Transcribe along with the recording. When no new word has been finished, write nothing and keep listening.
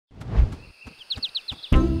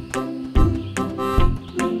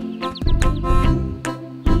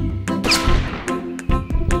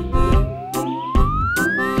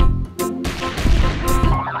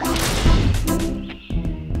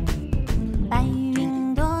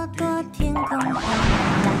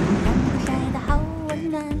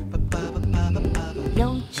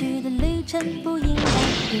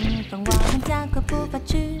何不发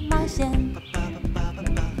去冒险？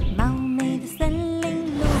茂密的森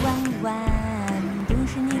林路弯弯，不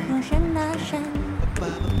是霓虹闪啊闪。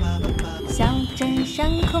小镇上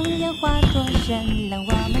空烟花多绚烂，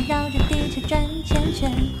我们绕着地球转圈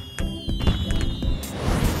圈。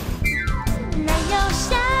奶油香，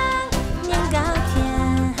年糕甜，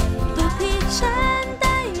肚皮撑得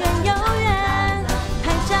圆又圆。拍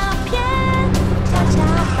照片，跷跷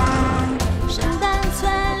板，圣诞村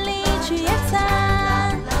里去野餐。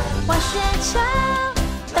滑雪橇，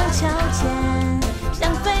荡秋千，像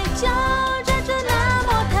非洲这只那么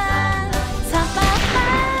弹。擦把汗，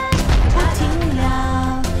不停聊，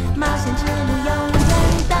冒险之路永远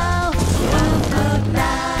到不到。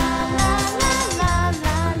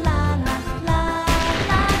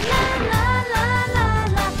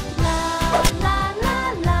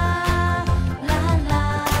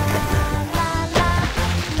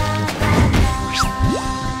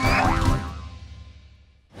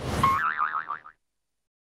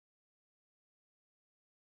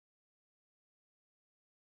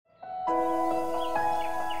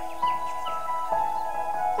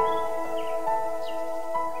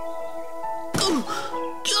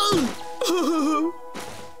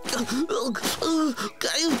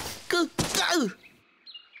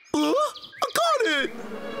I got it!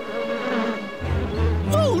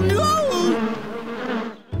 Oh no!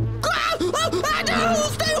 No!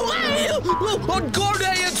 Stay away! On guard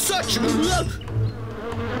day and such! No!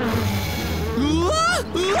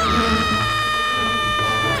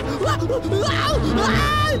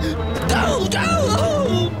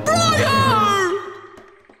 Briar!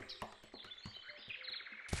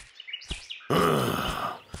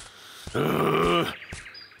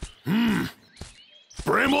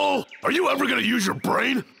 Bramble, are you ever gonna use your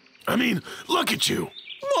brain? I mean, look at you.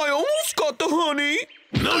 I almost got the honey.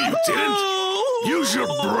 No, you didn't. Use your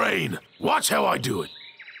brain. Watch how I do it.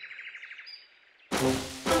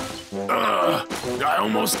 I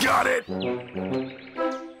almost got it.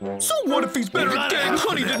 So what if he's better at getting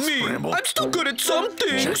honey than me? Bramble. I'm still good at some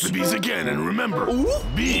things. Check the bees again and remember, Ooh.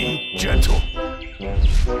 be gentle.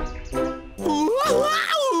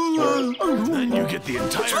 Then you get the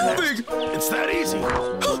entire nest. It's that easy.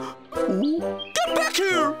 Get back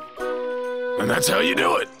here! And that's how you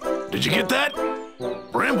do it. Did you get that?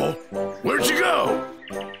 Bramble, where'd you go?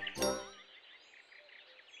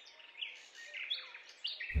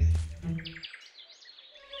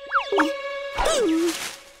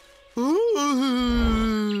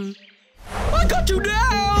 I got you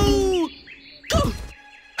now! Come!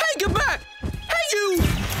 Hey, get back! Hey, you!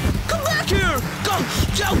 Come back here! Go!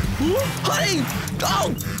 Joe! Honey!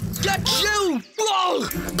 Oh! Get you! Oh!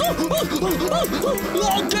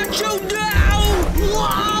 I'll get you now!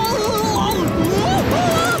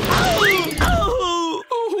 Oh,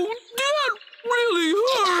 that really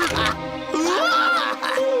hurt!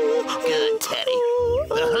 Good, Teddy.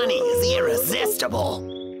 The honey is irresistible.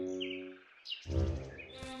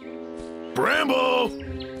 Bramble!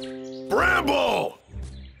 Bramble!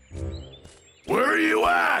 Where are you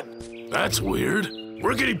at? That's weird.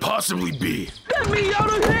 Where could he possibly be? Get me out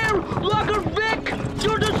of here! Lager Vic!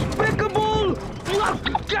 You're despicable!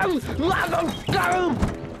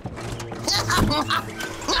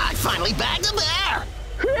 I finally bagged a bear!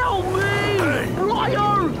 Help me! Hey!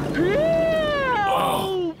 Liar! Help!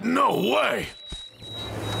 Oh, no way!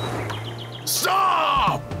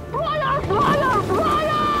 Stop! Liar! Liar! Liar!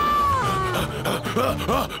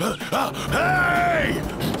 Hey!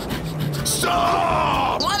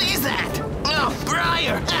 Stop! What is that? Oh,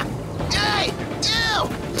 Briar! Hey! You!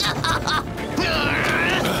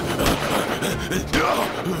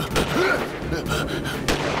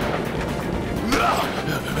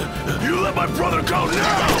 You let my brother go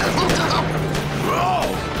now!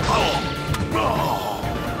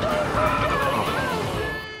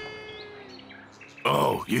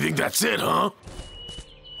 Oh, you think that's it, huh?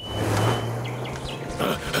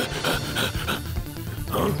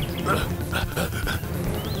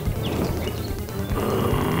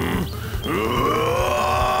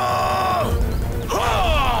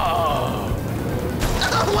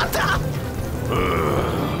 What the?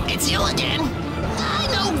 It's you again. I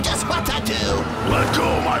know just what to do. Let go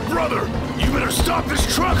of my brother! You better stop this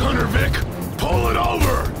truck, Hunter Vic! Pull it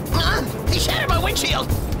over! He shattered my windshield.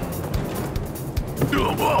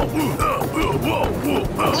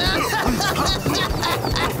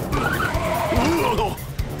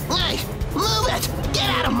 Hey, move it! Get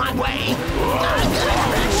out of my way! I'm gonna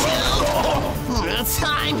crush you! It's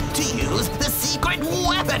time to use the secret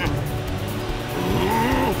weapon!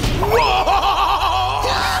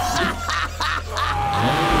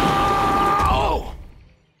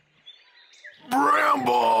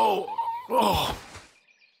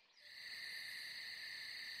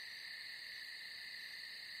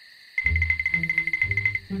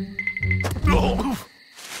 Oh.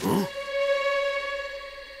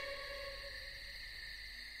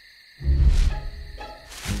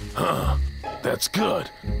 Huh. That's good.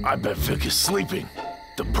 I bet Vic is sleeping.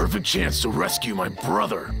 The perfect chance to rescue my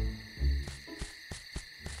brother.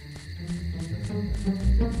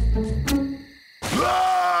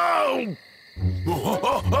 Oh!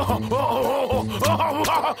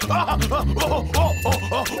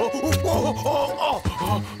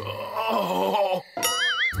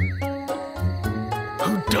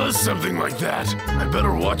 Who does something like that? I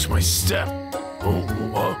better watch my step.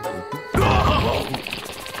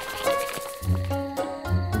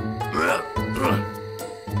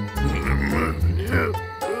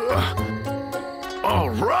 All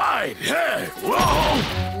right, hey, whoa!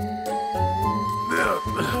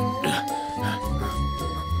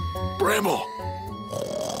 Bramble!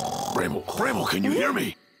 Bramble, can you hear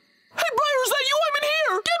me? Hey, Briar, is that you? I'm in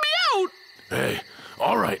here! Get me out! Hey,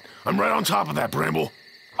 all right, I'm right on top of that, Bramble.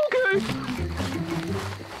 Okay.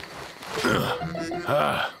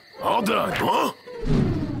 All done, huh?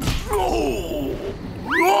 Oh!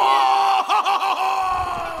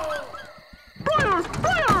 Briar!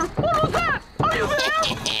 What was that? Are you there?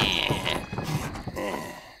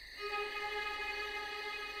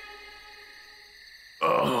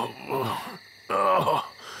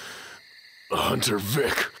 Hunter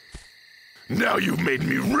Vic, now you've made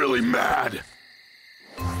me really mad.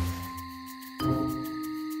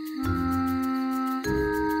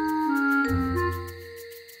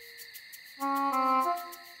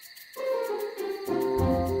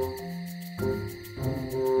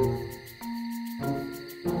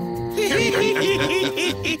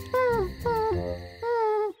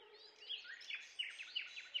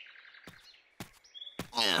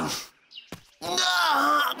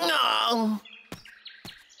 No.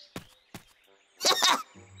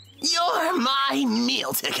 You're my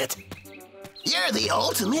meal ticket. You're the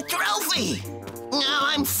ultimate trophy. Oh,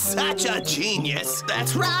 I'm such a genius.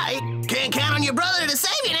 That's right. Can't count on your brother to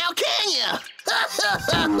save you now, can you?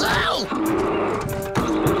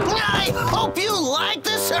 I hope you like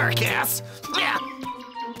the circus. Yeah.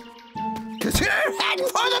 'Cause you're heading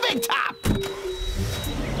for the big top.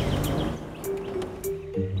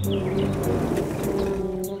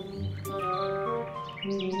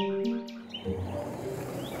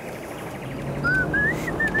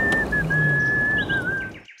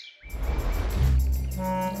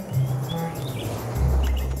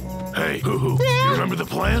 Hey, Hoo-Hoo, you remember the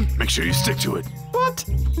plan? Make sure you stick to it. What?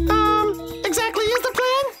 Exactly is the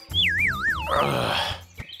plan?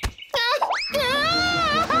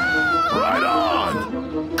 Right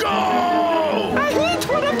on! Go! I hate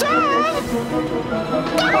what I've done!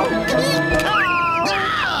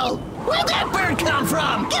 No! Where'd that bird come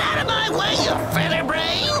from? Get out of my way, you feather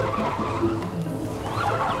brain!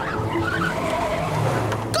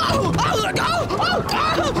 Go!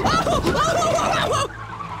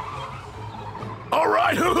 All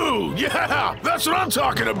right, Hoo-Hoo! Yeah, that's what I'm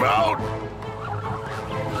talking about!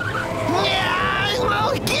 Yeah,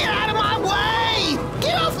 well, get out of my way!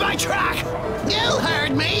 Get off my track! You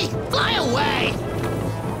heard me! Fly away!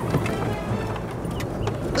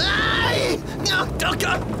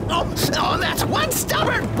 Oh, that's one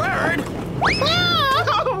stubborn bird!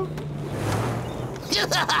 No!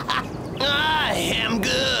 I am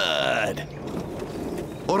good!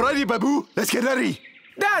 Alrighty, Babu, let's get ready.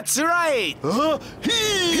 That's right.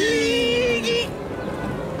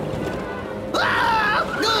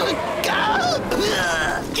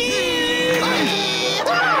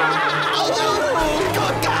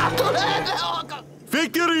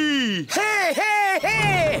 Victory!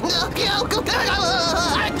 Hey!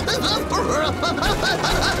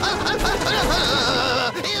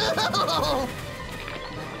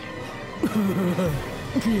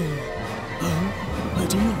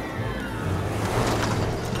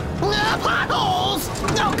 Potholes!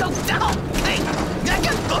 No, go down!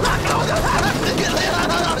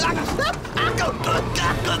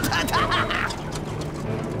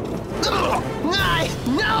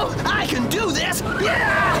 I can do this!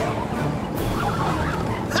 Yeah!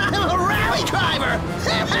 I'm a rally driver!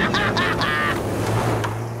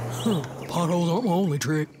 Potholes aren't my only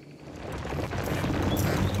trick.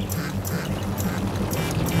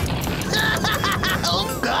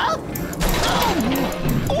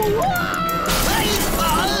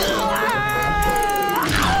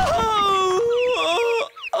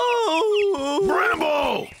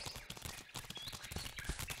 Bramble!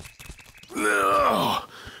 No,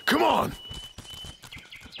 come on!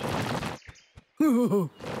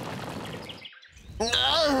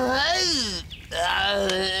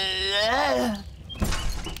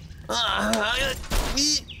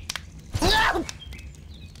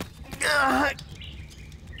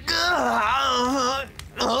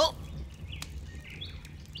 Oh.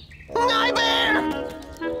 Nightmare!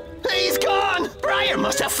 He's gone! Briar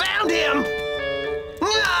must have found him!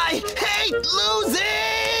 I hate losing!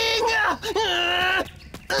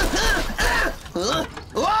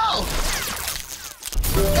 Whoa!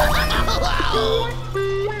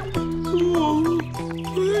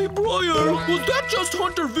 Hey, Briar, was that just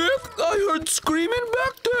Hunter Vic? I heard screaming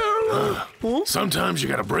back there. Huh? Sometimes you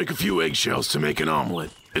gotta break a few eggshells to make an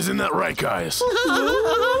omelet. Isn't that right, Caius?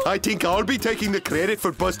 I think I'll be taking the credit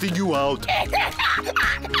for busting you out.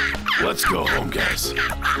 Let's go home, guys.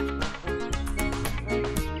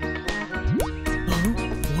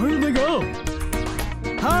 Where did they go?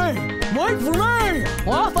 Hey, wait for me!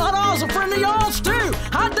 What?